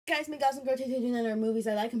guys, my guys, and go to another movies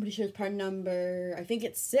I like. I'm pretty sure it's part number, I think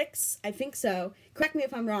it's 6. I think so. Correct me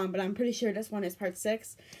if I'm wrong, but I'm pretty sure this one is part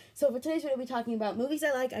 6. So for today's video, we'll be talking about movies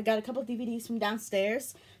I like. I got a couple of DVDs from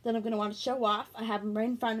downstairs that I'm going to want to show off. I have them right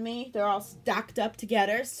in front of me. They're all stacked up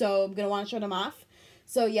together, so I'm going to want to show them off.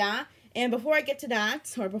 So yeah, and before I get to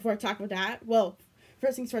that, or before I talk about that, well,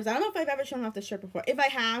 first things first, I don't know if I've ever shown off this shirt before. If I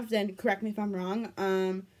have, then correct me if I'm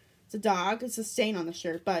wrong. It's a dog. It's a stain on the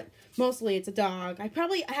shirt, but mostly it's a dog. I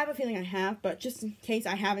have a feeling I have, but just in case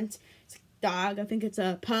I haven't, it's a dog. I think it's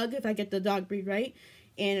a pug, if I get the dog breed right.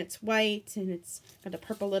 And it's white, and it's got a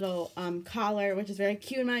purple little collar, which is very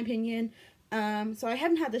cute in my opinion. So I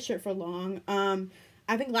haven't had this shirt for long.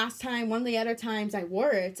 I think last time, one of the other times I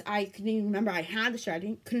wore it, I couldn't even remember I had the shirt.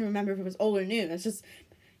 Couldn't remember if it was old or new. It's just...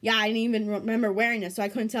 yeah, I didn't even remember wearing it, so I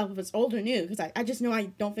couldn't tell if it's old or new, because I just know I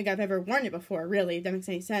don't think I've ever worn it before, really, if that makes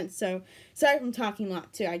any sense. So, sorry if I'm talking a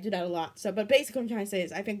lot, too. I do that a lot. So, but basically what I'm trying to say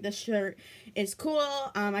is I think this shirt is cool.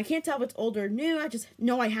 I can't tell if it's old or new. I just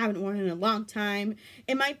know I haven't worn it in a long time.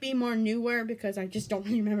 It might be more newer, because I just don't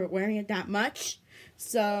really remember wearing it that much.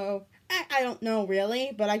 So, I don't know,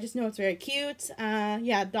 really, but I just know it's very cute.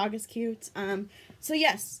 Yeah, dog is cute. So,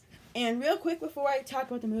 yes. And real quick, before I talk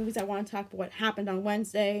about the movies, I want to talk about what happened on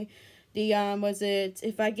Wednesday.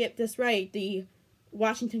 If I get this right, the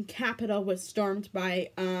Washington Capitol was stormed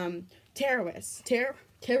by, terrorists.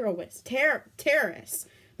 Terrorists.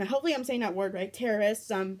 Now, hopefully I'm saying that word right. Terrorists.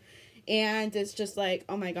 And it's just like,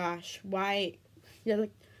 oh my gosh, why? Yeah,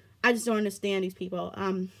 like, I just don't understand these people.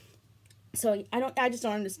 So I just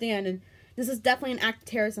don't understand. And this is definitely an act of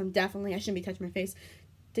terrorism. Definitely. I shouldn't be touching my face.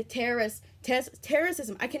 The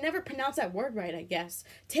terrorism. I can never pronounce that word right, I guess.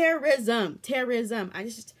 Terrorism.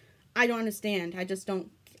 I don't understand.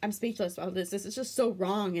 I'm speechless about this. This is just so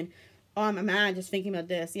wrong, and I'm mad just thinking about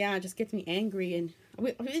this. Yeah, it just gets me angry, and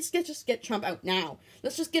let's just get Trump out now.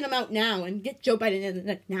 Let's just get him out now, and get Joe Biden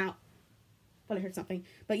in now. Thought I heard something.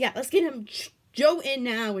 But yeah, let's get him, Joe in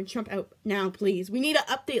now, and Trump out now, please. We need an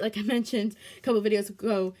update, like I mentioned a couple of videos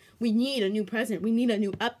ago. We need a new president. We need a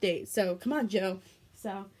new update. So, come on, Joe.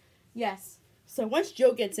 So, yes. So, once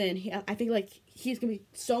Joe gets in, I think, like, he's going to be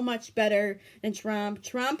so much better than Trump.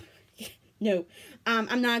 Trump? No.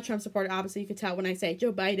 I'm not a Trump supporter, obviously. You can tell when I say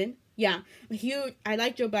Joe Biden. Yeah. I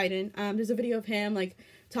like Joe Biden. There's a video of him, like,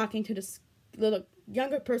 talking to this little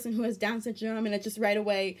younger person who has Down syndrome, and it just right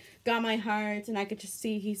away got my heart, and I could just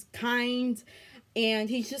see he's kind, and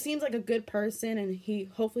he just seems like a good person, and he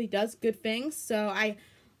hopefully does good things. So,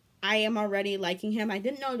 I am already liking him. I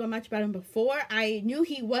didn't know much about him before. I knew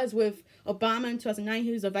he was with Obama in 2009.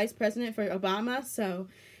 He was a vice president for Obama. So,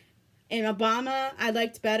 and Obama I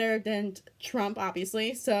liked better than Trump,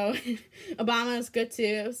 obviously. So, Obama is good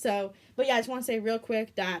too. So, but yeah, I just want to say real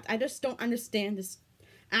quick that I just don't understand this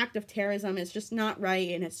act of terrorism. It's just not right,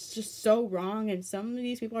 and it's just so wrong. And some of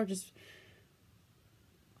these people are just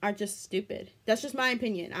stupid. That's just my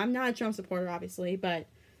opinion. I'm not a Trump supporter, obviously, but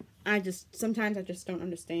sometimes I just don't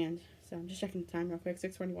understand. So I'm just checking the time real quick.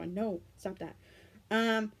 6:41. No, stop that.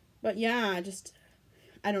 But yeah,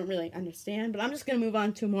 I don't really understand. But I'm just gonna move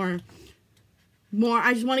on to more.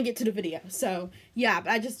 I just want to get to the video. So yeah,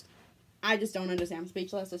 but I just don't understand. I'm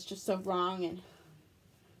speechless. It's just so wrong, and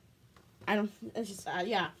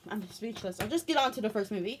yeah, I'm speechless. I'll just get on to the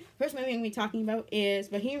first movie. First movie I'm gonna be talking about is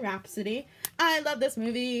Bohemian Rhapsody. I love this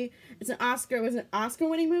movie. Was it an Oscar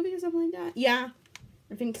winning movie or something like that? Yeah.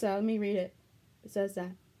 I think so. Let me read it. It says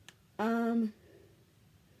that.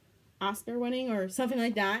 Oscar winning or something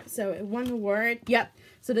like that. So it won the award. Yep.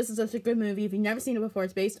 So this is such a good movie. If you've never seen it before,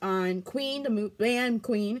 it's based on Queen, the band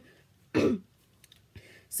Queen.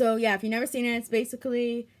 So yeah, if you've never seen it, it's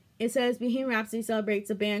basically, it says Bohemian Rhapsody celebrates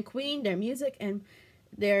the band Queen, their music, and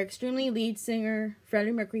their extremely lead singer,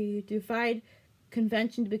 Freddie Mercury, defied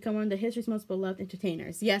convention to become one of the history's most beloved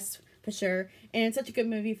entertainers. Yes, for sure. And it's such a good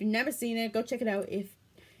movie. If you've never seen it, go check it out.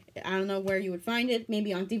 I don't know where you would find it.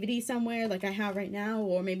 Maybe on DVD somewhere like I have right now,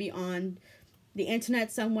 or maybe on the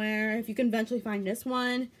internet somewhere. If you can eventually find this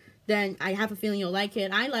one, then I have a feeling you'll like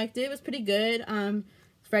it. I liked it. It was pretty good.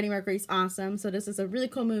 Freddie Mercury's awesome. So this is a really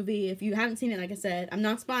cool movie. If you haven't seen it, like I said, I'm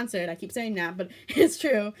not sponsored. I keep saying that, but it's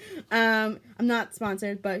true. I'm not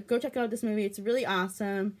sponsored, but go check out this movie. It's really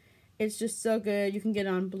awesome. It's just so good. You can get it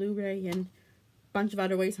on Blu-ray and a bunch of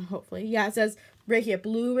other ways, hopefully. Yeah, it says right here,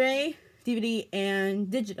 Blu-ray, DVD,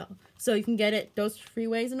 and digital. So you can get it those 3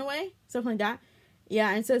 ways in a way, something like that.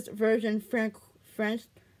 Yeah, and it says version Français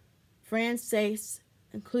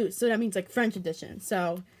includes. So that means like French edition.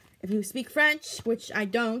 So if you speak French, which I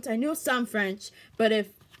don't, I know some French, but if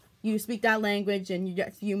you speak that language and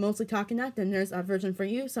you mostly talking that, then there's a version for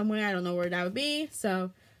you somewhere. I don't know where that would be.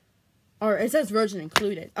 So Or it says version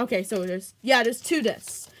included. Okay, so there's 2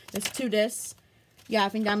 discs. There's 2 discs. Yeah, I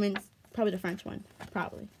think that means probably the French one.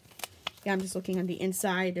 Probably. Yeah, I'm just looking on the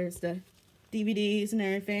inside. There's the DVDs and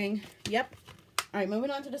everything. Yep. Alright,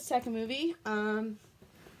 moving on to the second movie.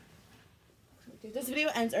 If this video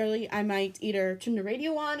ends early, I might either turn the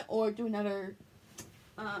radio on or do another,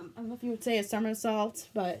 I don't know if you would say a somersault,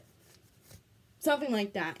 but something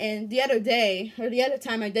like that. And the other day, or the other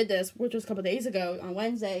time I did this, which was a couple days ago, on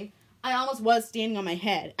Wednesday, I almost was standing on my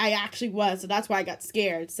head. I actually was, so that's why I got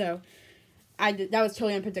scared. So that was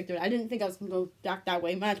totally unpredictable. I didn't think I was going to go back that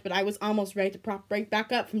way much, but I was almost ready to prop right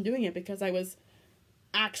back up from doing it because I was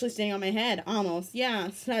actually standing on my head, almost. Yeah,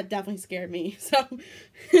 so that definitely scared me. So,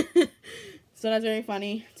 so that's very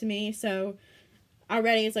funny to me. So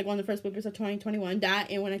already it's like one of the first bloopers of 2021.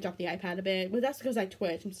 That and when I dropped the iPad a bit, but that's because I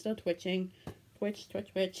twitch. I'm still twitching. Twitch.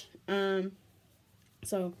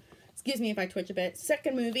 So excuse me if I twitch a bit.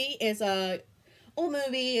 Second movie is a old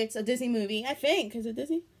movie. It's a Disney movie, I think. Is it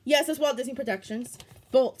Disney? Yes, it's Walt Disney Productions.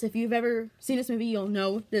 Bolt. If you've ever seen this movie, you'll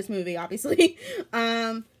know this movie, obviously.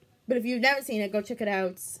 But if you've never seen it, go check it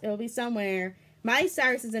out. It'll be somewhere. Miley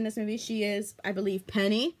Cyrus is in this movie. She is, I believe,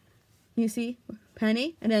 Penny. You see?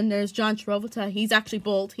 Penny. And then there's John Travolta. He's actually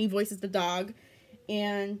Bolt. He voices the dog.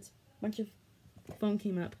 And a bunch of phone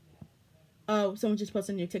came up. Oh, someone just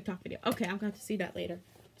posted a new TikTok video. Okay, I'm going to have to see that later.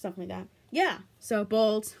 Something like that. Yeah. So,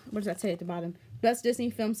 Bolt. What does that say at the bottom? Best Disney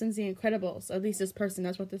film since The Incredibles. At least this person.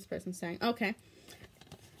 That's what this person's saying. Okay.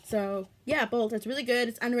 So, yeah, Bolt. It's really good.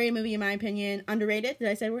 It's an underrated movie, in my opinion. Underrated? Did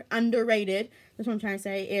I say we're underrated? That's what I'm trying to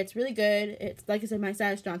say. It's really good. It's, like I said, my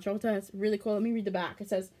style is John Travolta. It's really cool. Let me read the back. It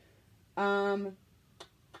says, yeah,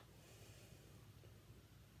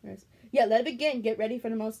 let it begin. Get ready for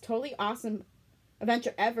the most totally awesome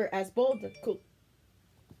adventure ever as Bolt. Cool.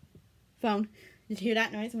 Phone. Did you hear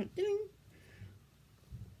that noise? It went ding.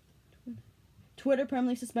 Twitter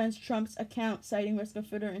permanently suspends Trump's account, citing risk of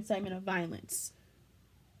further incitement of violence.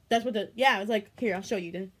 That's what yeah, I was like, here, I'll show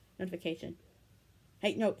you the notification.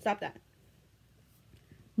 Hey, no, stop that.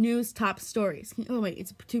 News top stories. Oh, wait,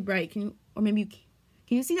 it's too bright. Can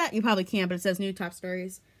you see that? You probably can, but it says new top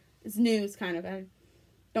stories. It's news, kind of. I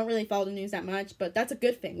don't really follow the news that much, but that's a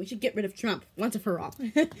good thing. We should get rid of Trump once and for all.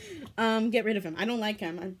 Get rid of him. I don't like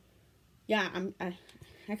him.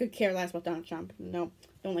 I could care less about Donald Trump. No,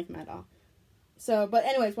 don't like him at all. So, but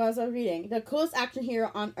anyways, what was I reading? The coolest action hero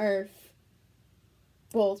on Earth.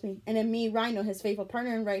 Bolt me. And then me, Rhino, his faithful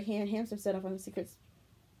partner and right-hand hamster set off on a super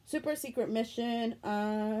secret mission.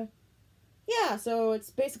 Yeah, so it's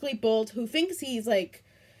basically Bolt who thinks he's like,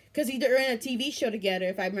 because they're in a TV show together,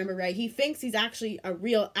 if I remember right. He thinks he's actually a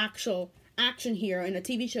real, actual action hero in a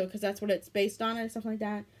TV show because that's what it's based on or something like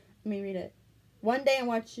that. Let me read it. One day I'm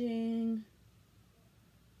watching...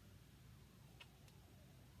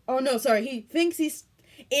 Oh, no, sorry. He thinks he's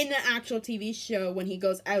in the actual TV show when he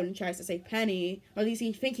goes out and tries to say Penny. Or at least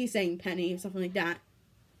he thinks he's saying Penny or something like that.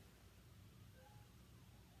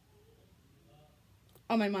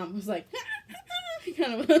 Oh, my mom was like,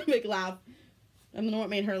 kind of a big laugh. I don't know what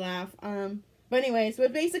made her laugh. But anyways,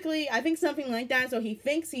 but basically, I think something like that. So he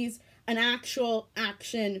thinks he's an actual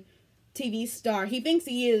action TV star. He thinks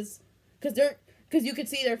he is, because you could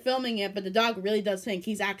see they're filming it, but the dog really does think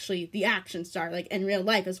he's actually the action star, like in real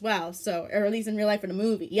life as well. So, or at least in real life in the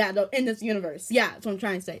movie. Yeah, in this universe. Yeah, that's what I'm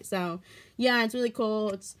trying to say. So, yeah, it's really cool.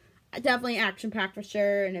 It's definitely action-packed for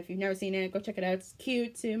sure. And if you've never seen it, go check it out. It's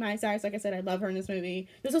cute too. Miley Cyrus, like I said, I love her in this movie.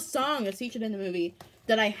 There's a song that's featured in the movie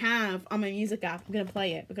that I have on my music app. I'm going to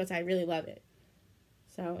play it because I really love it.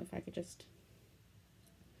 So, if I could just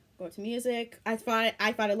go to music. I thought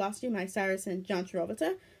I lost you, Miley Cyrus and John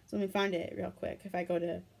Travolta. So let me find it real quick. If I go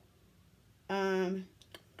to, if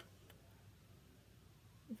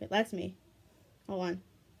it lets me. Hold on.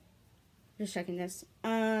 Just checking this.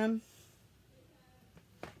 Real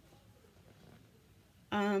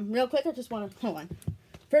quick, I just want to, hold on.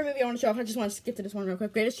 First movie I want to show off, I just want to skip to this one real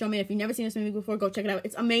quick. Greatest Showman. If you've never seen this movie before, go check it out.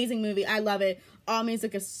 It's an amazing movie. I love it. All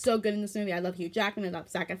music is so good in this movie. I love Hugh Jackman. I love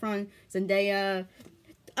Zac Efron, Zendaya.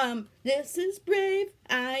 This is brave.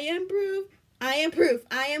 I am proof. I am proof.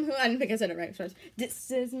 I am who. I didn't think I said it right first.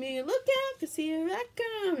 This is me. Look out, cause here I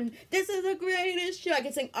come. And this is the greatest show. I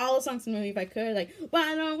could sing all the songs in the movie if I could. Like,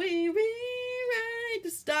 why don't we rewrite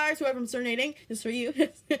the stars? Whoever I'm serenading, just for you.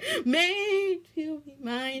 Made you be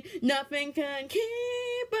mine. Nothing can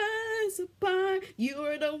keep us apart. You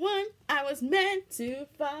were the one I was meant to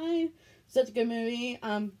find. Such a good movie.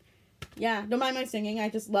 Yeah, don't mind my singing. I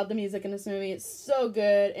just love the music in this movie. It's so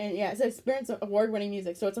good. And yeah, it's Experience award-winning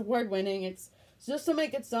music. So it's award-winning. It's Just so many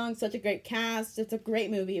good songs, such a great cast. It's a great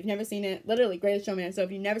movie. If you've never seen it, literally Greatest Showman. So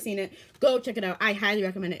if you've never seen it, go check it out. I highly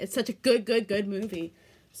recommend it. It's such a good movie.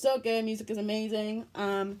 So good. Music is amazing.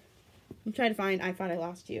 I'm trying to find I Thought I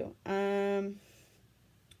Lost You. If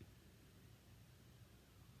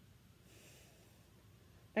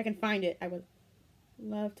I can find it, I would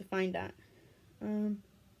love to find that.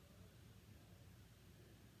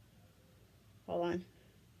 Hold on.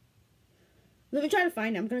 Let me try to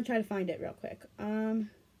find it. I'm going to try to find it real quick.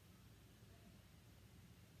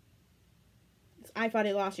 I Thought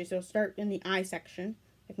I Lost You, so start in the I section.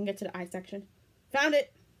 I can get to the I section. Found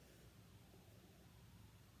it!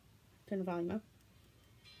 Turn the volume up.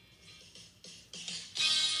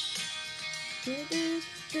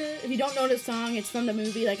 If you don't know the song, it's from the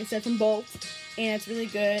movie, like I said, from Bolt. And it's really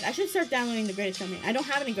good. I should start downloading The Greatest Showman. I don't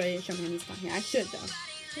have any Greatest Showman music on here. I should, though.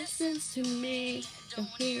 Listen to me. Don't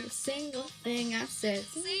hear a single thing I said.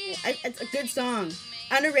 It's a good song.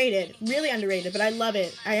 Underrated. Really underrated, but I love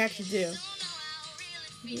it. I actually do.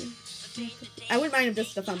 I wouldn't mind if this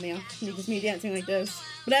is the thumbnail. Just me dancing like this.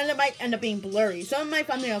 But it might end up being blurry. Some of my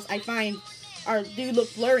thumbnails I find do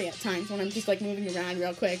look blurry at times when I'm just like moving around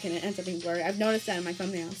real quick and it ends up being blurry. I've noticed that in my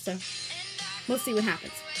thumbnails, so we'll see what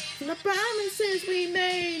happens. From the promises we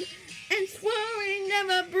made and swore we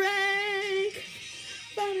never break.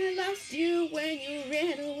 Thought I lost you when you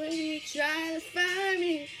ran away. You tried to find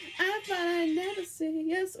me. I thought I'd never see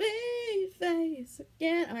your sweet face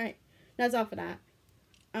again. Alright, that's all for that.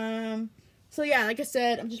 So yeah, like I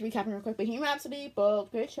said, I'm just recapping real quick. Bohemian Rhapsody,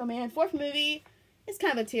 Bolt, Great Showman, fourth movie. It's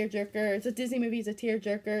kind of a tearjerker. It's a Disney movie. It's a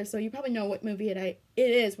tearjerker. So you probably know what movie it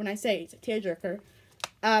is when I say it's a tearjerker.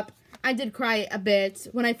 I did cry a bit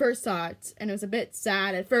when I first saw it, and it was a bit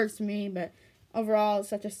sad at first for me, but overall, it's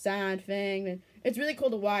such a sad thing. And it's really cool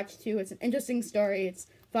to watch too. It's an interesting story. It's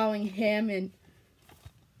following him and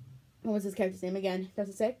what was his character's name again? Does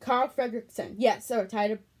it say? Carl Fredricksen. Yes, a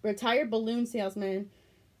retired balloon salesman.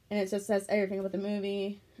 And it just says everything about the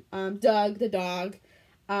movie. Doug, the dog.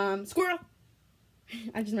 Squirrel.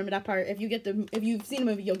 I just remember that part. If you've seen the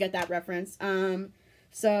movie, you'll get that reference.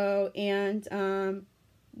 What's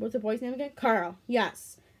the boy's name again? Carl.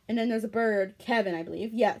 Yes. And then there's a bird, Kevin, I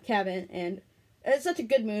believe. Yeah, Kevin. And it's such a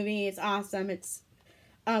good movie. It's awesome. It's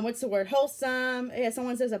what's the word? Wholesome. Yeah,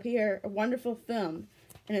 someone says up here, a wonderful film.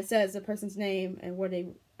 And it says the person's name and where they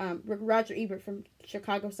Roger Ebert from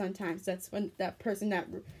Chicago Sun-Times. That's when that person that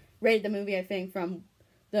rated the movie, I think, from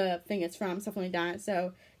the thing it's from, something like that.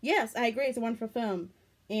 So yes, I agree. It's a wonderful film,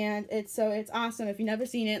 and it's awesome. If you've never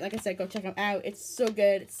seen it, like I said, go check it out. It's so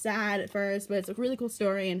good. It's sad at first, but it's a really cool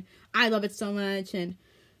story, and I love it so much. And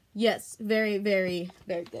yes, very, very,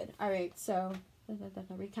 very good. All right, so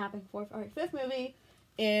recapping fourth. All right, fifth movie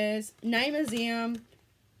is Night Museum.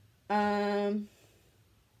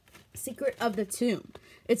 Secret of the Tomb.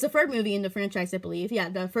 It's the third movie in the franchise, I believe. Yeah,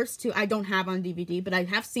 the first two I don't have on DVD, but I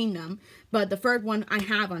have seen them. But the third one I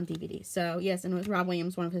have on DVD. So, yes, and it was Rob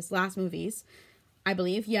Williams, one of his last movies, I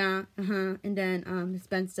believe. Yeah, And then it's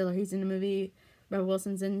Ben Stiller. He's in the movie. Rebel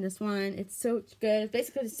Wilson's in this one. It's so good. It's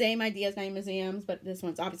basically the same idea as Night Museums, but this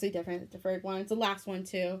one's obviously different. It's the third one. It's the last one,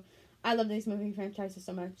 too. I love these movie franchises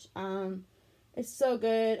so much. It's so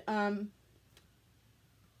good.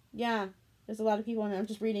 Yeah. There's a lot of people, and I'm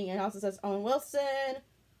just reading. It also says Owen Wilson,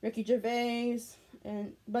 Ricky Gervais,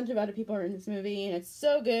 and a bunch of other people are in this movie, and it's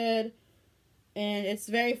so good. And it's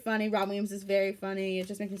very funny. Rob Williams is very funny. It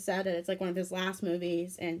just makes me sad that it's like one of his last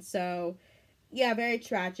movies. And so, yeah, very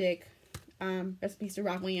tragic. Rest in peace to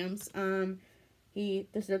Rob Williams. He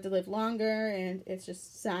deserved to live longer, and it's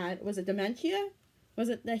just sad. Was it dementia? Was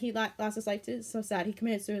it that he lost his life too? It's so sad. He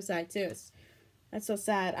committed suicide too. That's so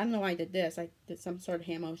sad. I don't know why I did this. I did some sort of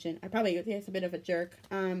hand motion. I probably it's a bit of a jerk.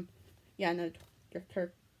 Yeah, another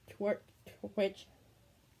twitch.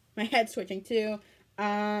 My head's twitching too.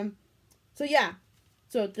 So yeah.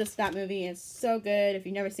 So just that movie is so good. If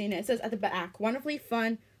you've never seen it, it says at the back, wonderfully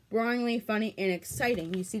fun, boringly funny, and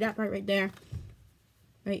exciting. You see that part right there?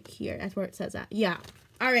 Right here. That's where it says that. Yeah.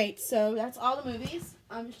 All right. So that's all the movies.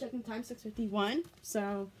 I'm just checking the time, 6:51.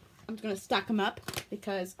 So I'm just gonna stack them up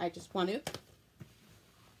because I just want to.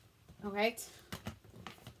 All right.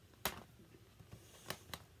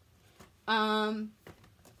 I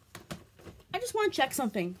just want to check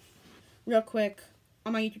something real quick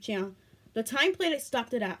on my YouTube channel. The time plate I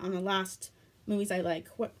stopped it at on the last movies I like.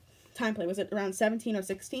 What time plate? Was it around 17 or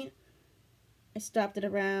 16? I stopped it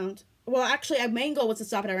around... Well, actually, my main goal was to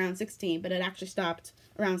stop it around 16, but it actually stopped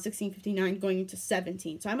around 16:59 going into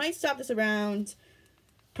 17. So I might stop this around...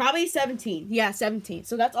 Probably 17. Yeah, 17.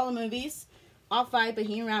 So that's all the movies. all 5,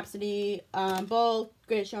 Bohemian Rhapsody, Bull,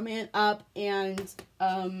 Greatest Showman, Up, and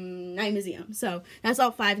Night Museum. So that's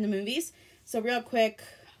all 5 in the movies. So real quick,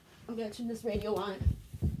 I'm gonna turn this radio on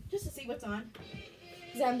just to see what's on,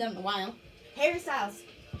 because I haven't done it in a while. Harry Styles.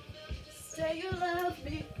 Say you love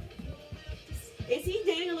me. Is he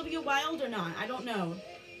dating Olivia Wilde or not? I don't know.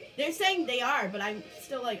 They're saying they are, but I'm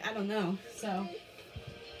still like, I don't know. So.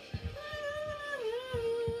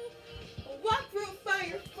 Walk through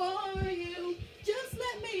fire for you. Just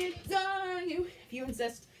let me adore you. If you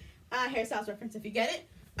insist. Harry Styles reference if you get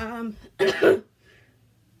it.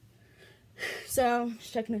 So,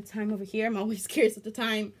 just checking the time over here. I'm always curious at the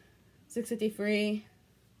time. 6:53.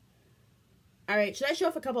 Alright, should I show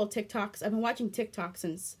off a couple of TikToks? I've been watching TikTok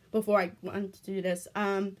since before I went to do this.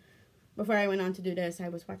 Before I went on to do this, I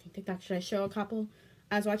was watching TikTok. Should I show a couple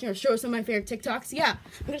I was watching or show some of my favorite TikToks? Yeah,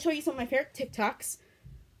 I'm going to show you some of my favorite TikToks.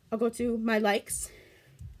 I'll go to my likes.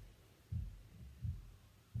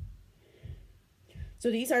 So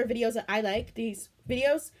these are videos that I like. These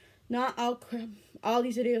videos, not all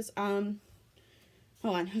these videos,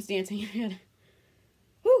 hold on, I was dancing.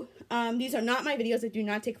 Whew. These are not my videos. I do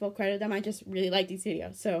not take full credit of them. I just really like these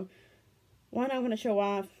videos. So, one I'm going to show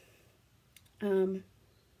off. I'll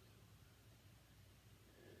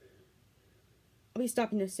be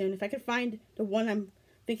stopping this soon. If I could find the one I'm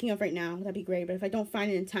thinking of right now, that'd be great. But if I don't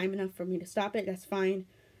find it in time enough for me to stop it, that's fine.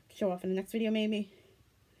 Show off in the next video, maybe.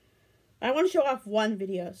 I want to show off one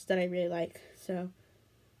video that I really like. So,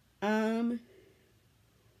 if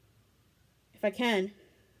I can.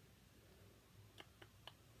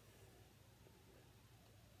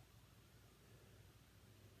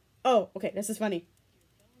 Oh, okay, this is funny.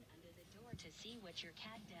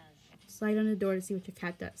 Slide on the door to see what your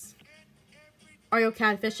cat does. Oreo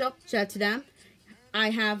Cat Official, shout out to them.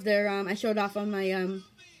 I have their, I showed off on my,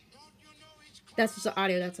 that's just the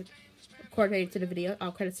audio that's coordinated to the video.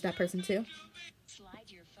 All credits to that person too.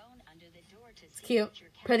 It's cute.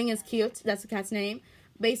 Pudding is cute. That's the cat's name.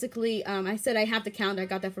 Basically, I said I have the calendar. I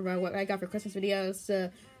got that for what I got for Christmas videos.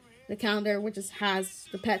 The calendar, which has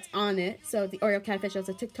the pets on it. So the Oreo Cat Official is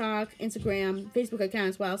a TikTok, Instagram, Facebook account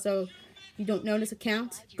as well. So if you don't know this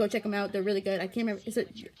account, go check them out. They're really good. I can't remember. Is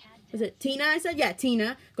it Tina? I said, yeah,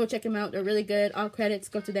 Tina. Go check them out. They're really good. All credits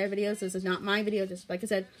go to their videos. This is not my video. Just like I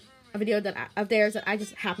said, a video of theirs that I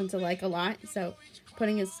just happen to like a lot. So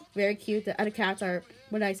Pudding is very cute. The other cats are,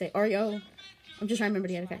 what did I say? Oreo. I'm just trying to remember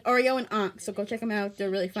the other cat. Oreo and Ankh. So go check them out. They're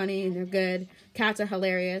really funny and they're good. Cats are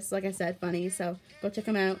hilarious. Like I said, funny. So go check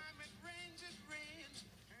them out.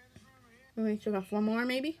 Let me show off one more,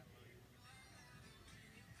 maybe.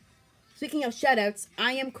 Speaking of shoutouts,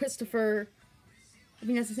 I am Christopher. I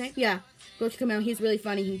think that's his name. Yeah, go check him out. He's really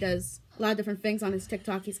funny. He does a lot of different things on his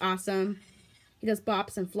TikTok. He's awesome. He does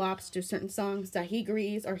bops and flops to certain songs that he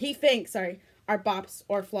agrees, or he thinks, sorry, are bops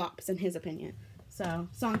or flops in his opinion. So,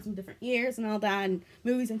 songs from different years and all that, and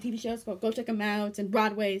movies and TV shows. Go check him out. And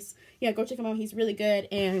Broadway's. Yeah, go check him out. He's really good.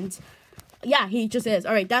 And, yeah, he just is.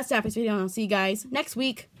 All right, that's that for this video, and I'll see you guys next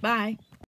week. Bye.